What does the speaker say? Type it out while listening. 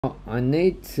I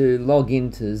need to log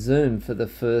into Zoom for the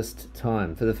first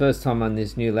time on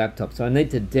this new laptop. So I need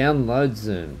to download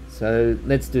Zoom. So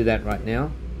let's do that right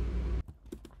now.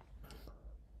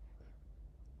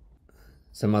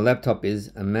 So my laptop is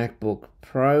a MacBook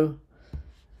Pro.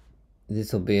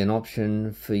 This will be an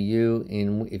option for you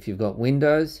if you've got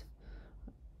Windows.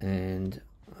 And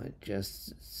I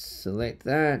just select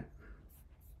that.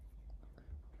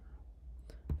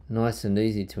 Nice and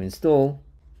easy to install.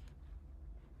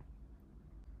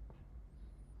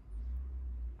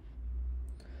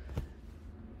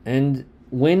 And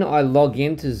when I log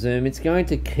into Zoom, it's going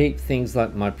to keep things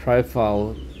like my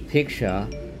profile picture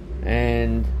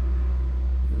and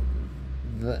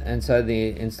so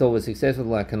the install was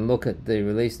successful. I can look at the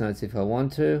release notes if I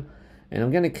want to, and I'm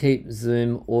going to keep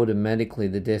Zoom automatically,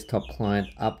 the desktop client,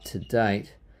 up to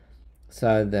date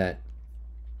so that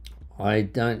I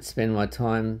don't spend my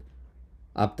time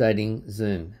updating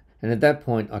Zoom. And at that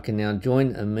point I can now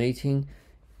join a meeting,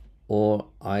 or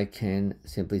I can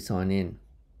simply sign in.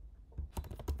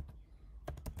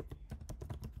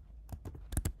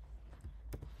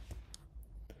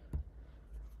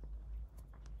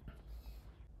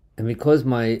 And because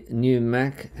my new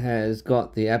Mac has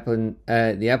got the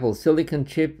Apple Silicon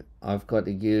chip, I've got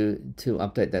to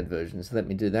update that version. So let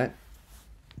me do that.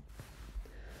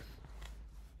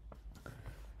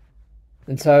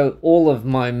 And so all of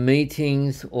my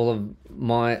meetings, all of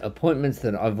my appointments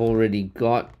that I've already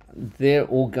got, they're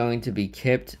all going to be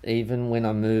kept even when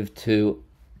I move to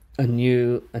a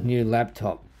new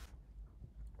laptop.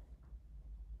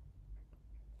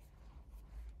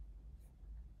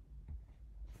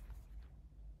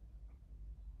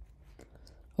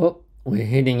 Oh, we're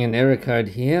hitting an error code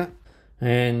here,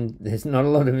 and there's not a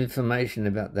lot of information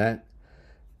about that.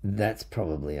 That's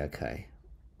probably okay.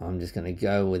 I'm just going to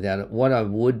go without it. What I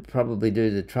would probably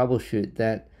do to troubleshoot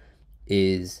that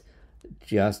is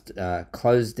just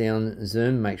close down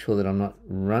Zoom, make sure that I'm not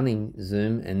running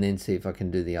Zoom, and then see if I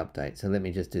can do the update. So let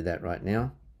me just do that right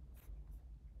now.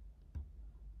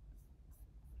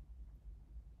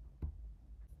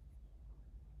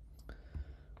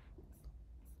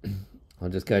 I'll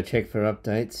just go check for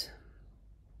updates.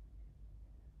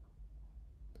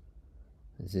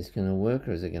 Is this going to work,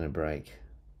 or is it going to break?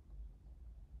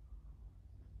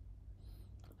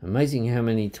 Amazing how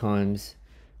many times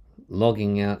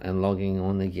logging out and logging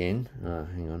on again.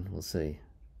 Hang on, we'll see.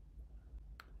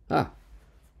 Yeah,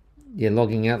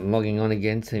 logging out and logging on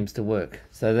again seems to work.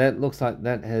 So that looks like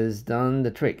that has done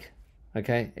the trick.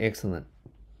 Okay, excellent.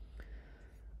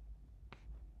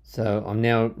 So I'm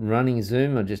now running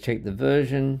Zoom. I'll just check the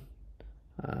version,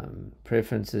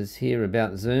 preferences here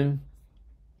about Zoom,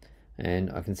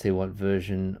 and I can see what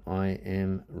version I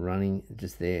am running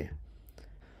just there.